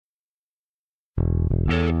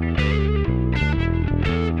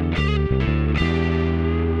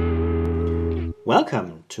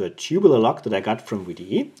Welcome to a tubular lock that I got from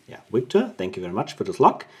VDE. Yeah, Victor, thank you very much for this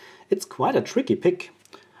lock. It's quite a tricky pick.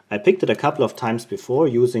 I picked it a couple of times before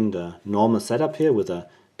using the normal setup here with a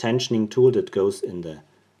tensioning tool that goes in the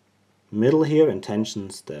middle here and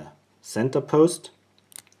tensions the center post.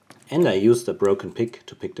 And I used a broken pick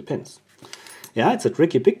to pick the pins. Yeah, it's a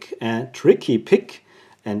tricky pick,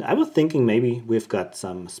 and I was thinking maybe we've got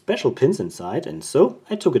some special pins inside, and so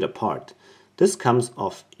I took it apart. This comes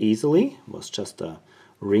off easily, it was just a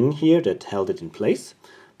ring here that held it in place.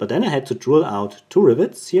 But then I had to drill out 2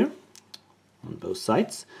 rivets here on both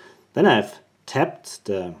sides. Then I've tapped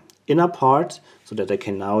the inner part so that I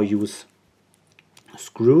can now use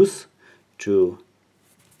screws to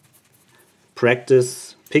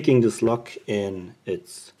practice picking this lock in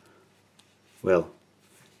its, well,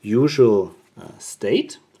 usual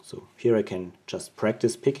state. So here I can just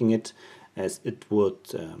practice picking it as it would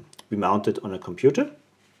be mounted on a computer,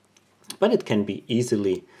 but it can be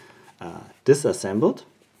easily disassembled.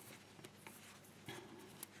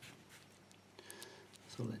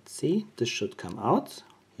 So let's see, this should come out.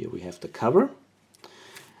 Here we have the cover,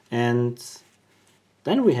 and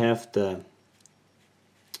then we have the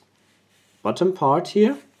bottom part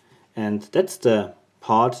here, and that's the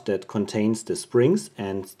part that contains the springs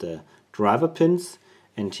and the driver pins,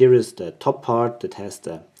 and here is the top part that has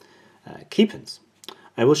the key pins.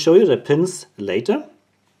 I will show you the pins later,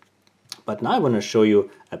 but now I want to show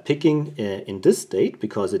you a picking in this state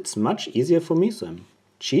because it's much easier for me, so I'm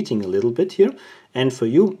cheating a little bit here, and for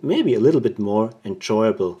you maybe a little bit more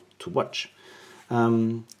enjoyable to watch.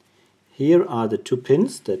 Here are the 2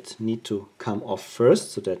 pins that need to come off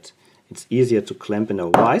first so that it's easier to clamp in a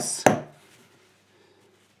vise.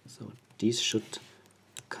 So these should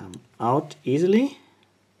come out easily.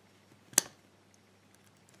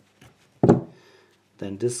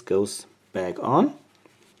 Then this goes back on,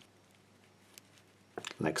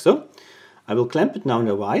 like so. I will clamp it now in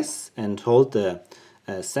a vise and hold the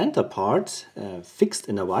center part fixed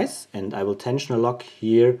in a vise, and I will tension a lock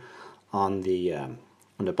here on the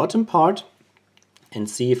bottom part and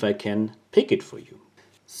see if I can pick it for you.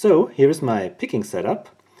 So here is my picking setup.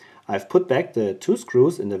 I've put back the 2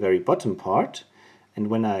 screws in the very bottom part, and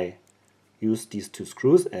when I use these 2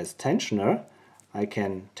 screws as tensioner, I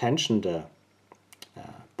can tension the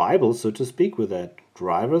Bible, so to speak, with the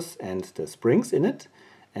drivers and the springs in it,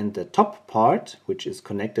 and the top part, which is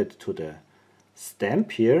connected to the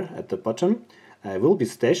stamp here at the bottom, will be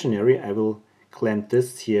stationary. I will clamp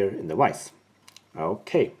this here in the vise.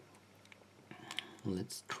 Okay,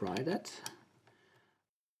 let's try that.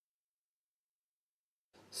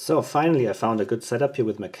 So finally I found a good setup here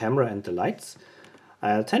with my camera and the lights.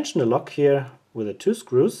 I'll tension the lock here with the 2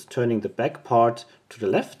 screws, turning the back part to the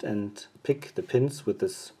left, and pick the pins with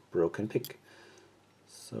this broken pick.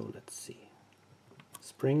 So let's see.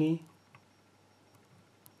 Springy,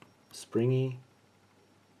 springy,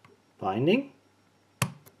 binding.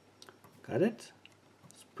 Got it.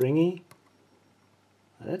 Springy.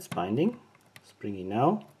 That's binding. Springy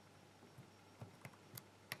now.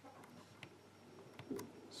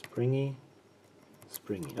 Springy,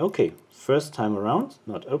 springy. Okay, first time around,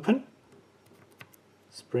 not open.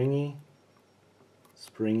 Springy,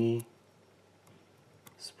 springy,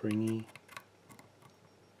 springy.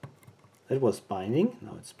 That was binding,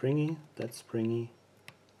 now it's springy, that's springy.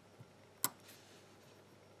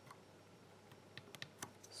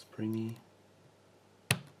 Springy.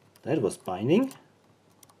 That was binding.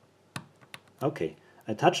 Okay,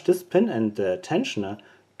 I touched this pin and the tensioner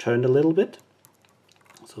turned a little bit.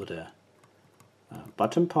 So the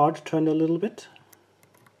bottom part turned a little bit.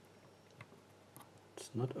 It's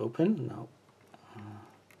not open now.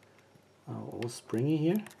 All springy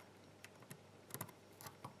here.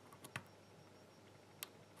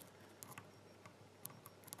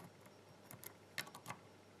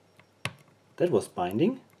 That was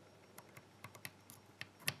binding.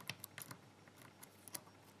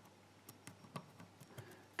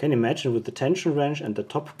 Can you imagine with the tension wrench and the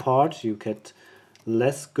top part you get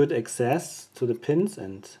less good access to the pins,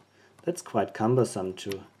 and that's quite cumbersome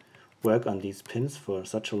to work on these pins for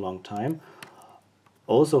such a long time.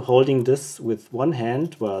 Also holding this with one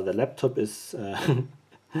hand while the laptop is on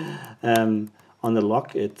the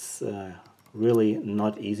lock, it's really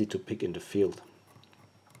not easy to pick in the field.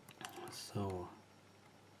 So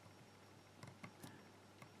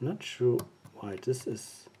not sure why this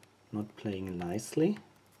is not playing nicely.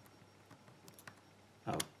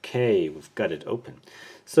 Okay, we've got it open.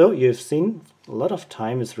 So you've seen a lot of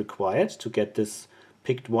time is required to get this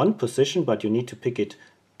picked 1 position, but you need to pick it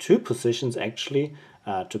 2 positions actually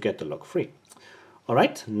to get the lock free.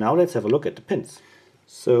 Alright, now let's have a look at the pins.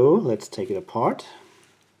 So let's take it apart.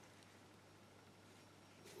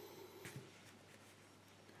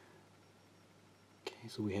 Okay,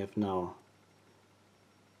 so we have now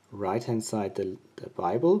right hand side the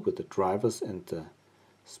Bible with the drivers and the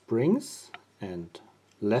springs, and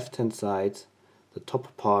left hand side the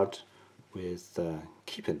top part with the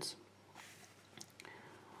key pins.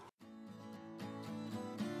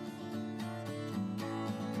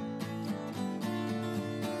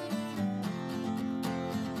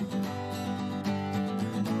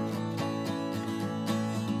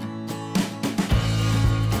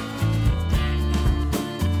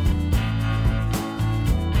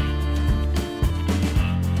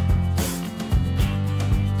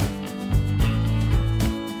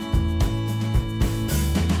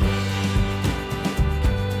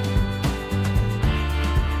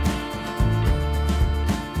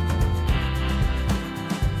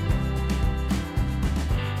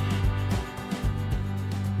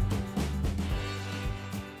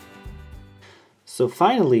 So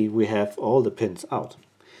finally we have all the pins out.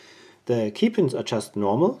 The key pins are just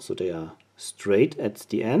normal, so they are straight at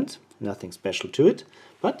the end, nothing special to it,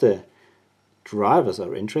 but the drivers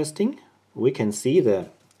are interesting. We can see the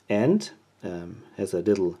end has a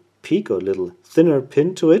little peak or little thinner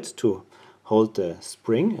pin to it to hold the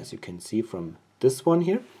spring, as you can see from this one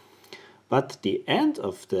here. But the end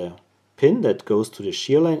of the pin that goes to the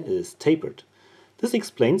shear line is tapered. This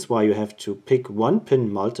explains why you have to pick one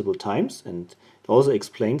pin multiple times, and it also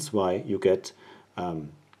explains why you get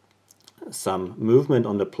some movement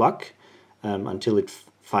on the plug until it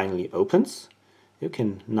finally opens. You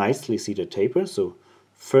can nicely see the taper. So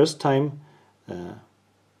first time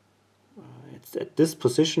it's at this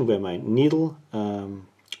position where my needle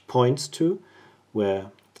points to,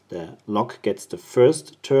 where the lock gets the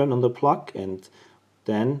first turn on the plug, and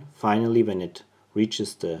then finally when it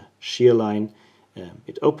reaches the shear line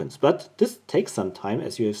it opens. But this takes some time,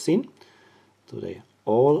 as you have seen. So they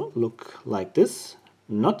all look like this.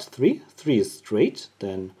 Not 3. 3 is straight.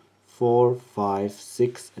 Then 4, 5,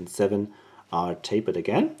 6 and 7 are tapered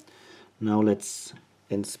again. Now let's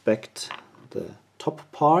inspect the top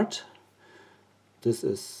part. This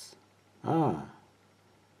is, you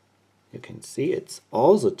can see it's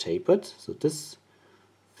also tapered. So this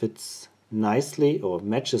fits nicely or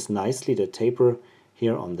matches nicely the taper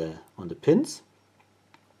here on the pins.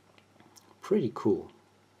 Pretty cool.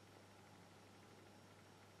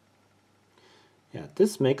 Yeah,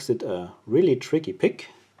 this makes it a really tricky pick.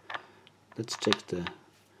 Let's check the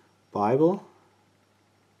Bible.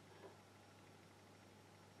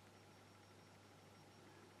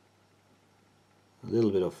 A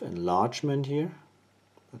little bit of enlargement here,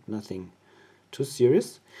 but nothing too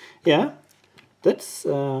serious. Yeah, that's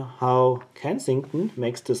how Kensington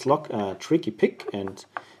makes this lock a tricky pick. And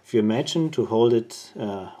if you imagine to hold it,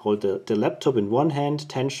 hold the laptop in one hand,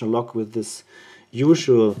 tension lock with this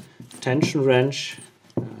usual tension wrench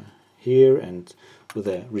here, and with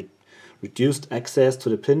a reduced access to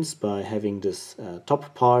the pins by having this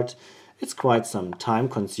top part, it's quite some time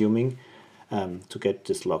consuming to get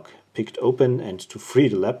this lock picked open and to free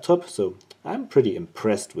the laptop. So I'm pretty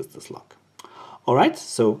impressed with this lock. Alright,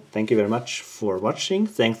 so thank you very much for watching.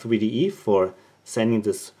 Thanks to VDE for sending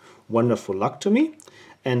this wonderful lock to me.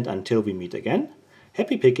 And until we meet again,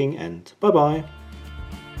 happy picking and bye bye!